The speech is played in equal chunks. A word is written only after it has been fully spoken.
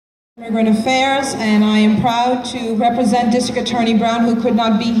Immigrant Affairs, and I am proud to represent District Attorney Brown, who could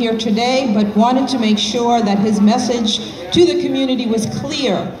not be here today, but wanted to make sure that his message to the community was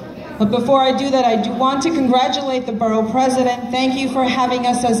clear. But before I do that, I do want to congratulate the Borough President. Thank you for having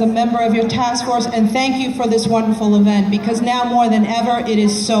us as a member of your task force, and thank you for this wonderful event, because now more than ever, it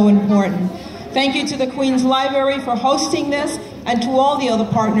is so important. Thank you to the Queens Library for hosting this, and to all the other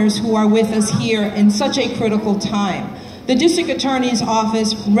partners who are with us here in such a critical time. The District Attorney's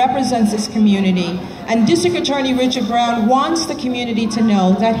Office represents this community, and District Attorney Richard Brown wants the community to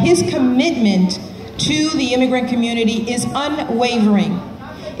know that his commitment to the immigrant community is unwavering.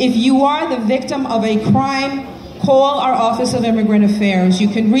 If you are the victim of a crime, call our Office of Immigrant Affairs. You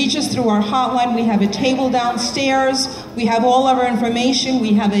can reach us through our hotline. We have a table downstairs. We have all of our information.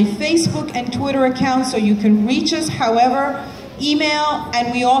 We have a Facebook and Twitter account, so you can reach us however, email,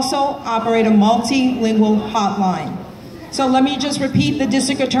 and we also operate a multilingual hotline. So let me just repeat the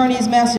District Attorney's message.